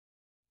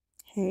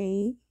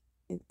Hey,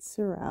 it's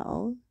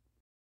Sorrel,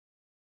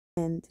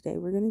 and today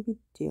we're going to be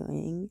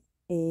doing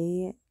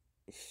a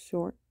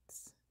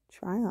shorts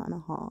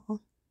try-on haul.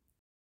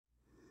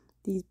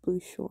 These blue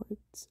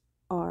shorts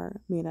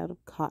are made out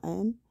of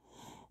cotton,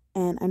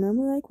 and I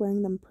normally like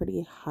wearing them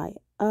pretty high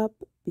up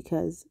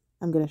because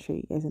I'm going to show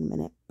you guys in a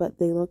minute, but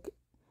they look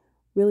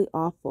really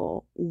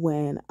awful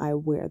when I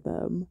wear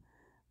them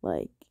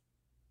like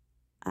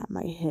at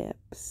my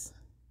hips.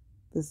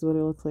 This is what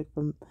it looks like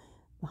from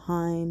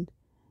behind.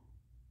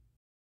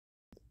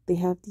 They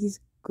have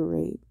these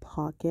great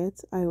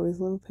pockets. I always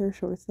love a pair of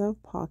shorts that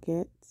have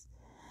pockets.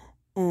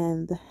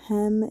 And the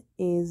hem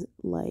is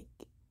like,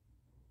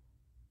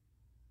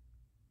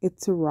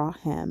 it's a raw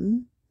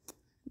hem.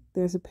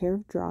 There's a pair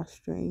of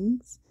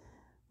drawstrings,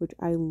 which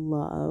I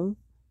love.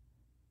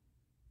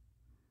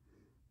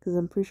 Because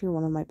I'm pretty sure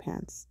one of my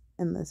pants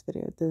in this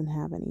video doesn't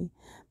have any.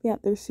 But yeah,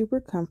 they're super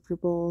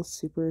comfortable,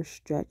 super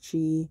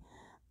stretchy.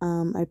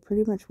 I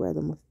pretty much wear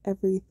them with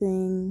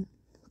everything.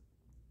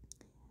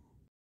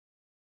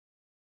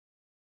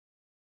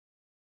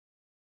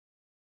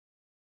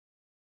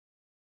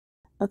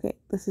 Okay,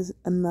 this is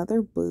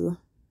another blue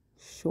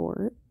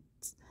short.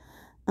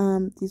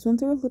 These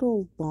ones are a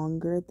little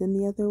longer than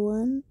the other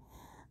one.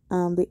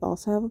 They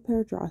also have a pair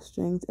of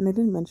drawstrings, and I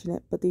didn't mention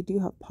it, but they do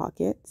have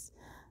pockets.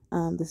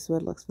 This is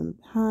what it looks from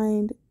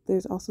behind.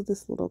 There's also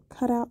this little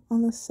cutout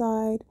on the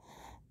side,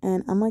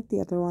 and unlike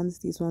the other ones,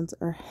 these ones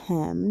are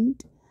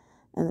hemmed,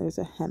 and there's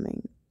a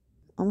hemming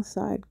on the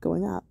side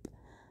going up.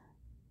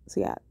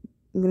 So yeah,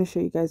 I'm gonna show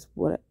you guys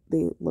what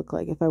they look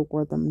like if I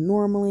wore them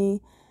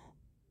normally,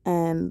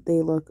 and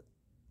they look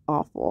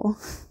awful.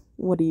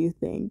 What do you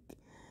think?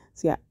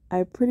 So yeah,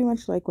 I pretty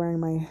much like wearing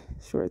my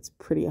shorts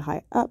pretty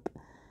high up,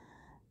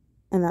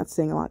 and that's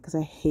saying a lot because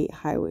I hate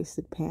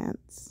high-waisted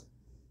pants.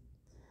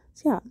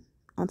 So yeah,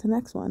 on to the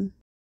next one.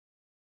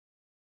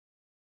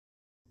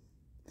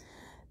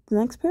 The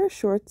next pair of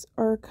shorts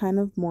are kind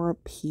of more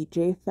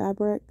PJ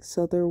fabric,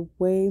 so they're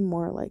way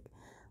more like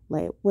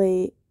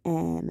lightweight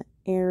and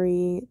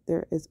airy.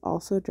 There is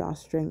also a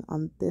drawstring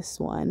on this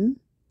one.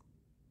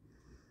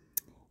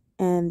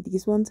 And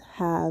these ones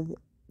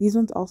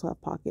also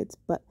have pockets,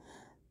 but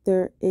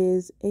they're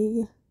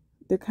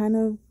kind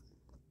of,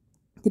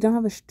 they don't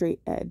have a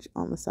straight edge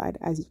on the side,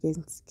 as you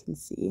guys can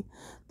see.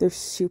 They're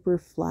super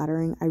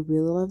flattering. I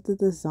really love the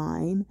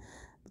design,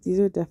 but these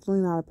are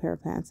definitely not a pair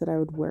of pants that I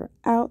would wear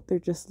out. They're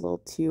just a little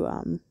too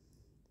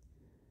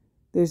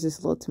there's just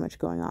a little too much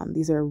going on.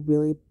 These are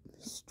really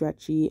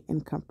stretchy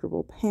and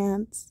comfortable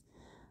pants,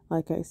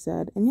 like I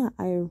said, and yeah,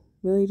 I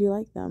really do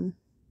like them.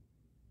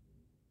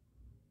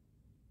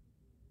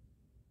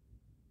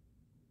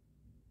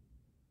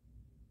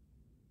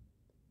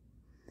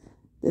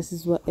 This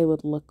is what it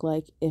would look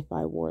like if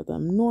I wore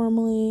them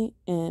normally.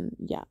 And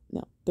yeah,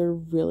 no, they're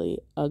really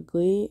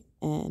ugly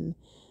and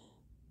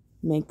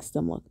makes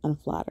them look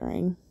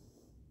unflattering.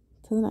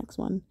 To the next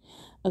one.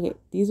 Okay,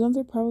 these ones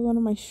are probably one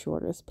of my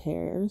shortest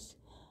pairs.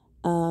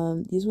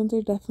 These ones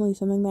are definitely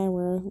something that I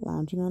wear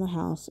lounging around the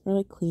house or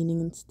like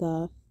cleaning and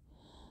stuff.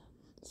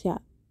 So yeah,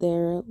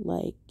 they're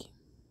like,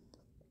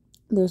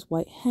 there's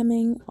white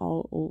hemming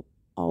all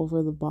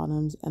over the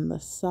bottoms and the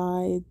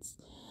sides.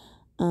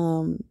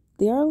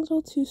 They are a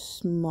little too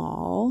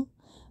small,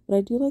 but I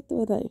do like the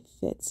way that it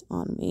fits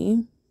on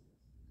me.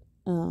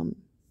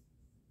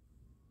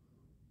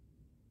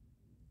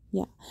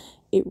 Yeah,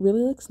 it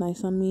really looks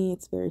nice on me.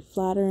 It's very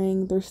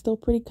flattering. They're still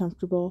pretty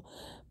comfortable,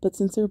 but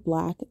since they're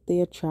black,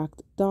 they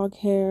attract dog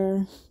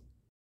hair,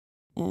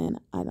 and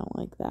I don't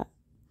like that.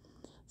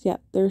 So yeah,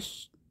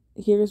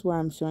 here's where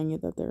I'm showing you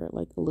that they're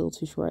like a little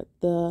too short.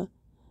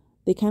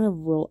 They kind of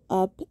roll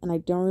up, and I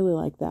don't really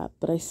like that,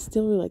 but I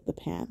still really like the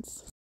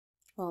pants.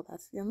 Well,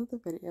 that's the end of the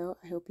video.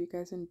 I hope you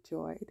guys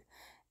enjoyed,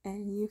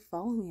 and you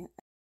follow me.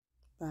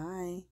 Bye.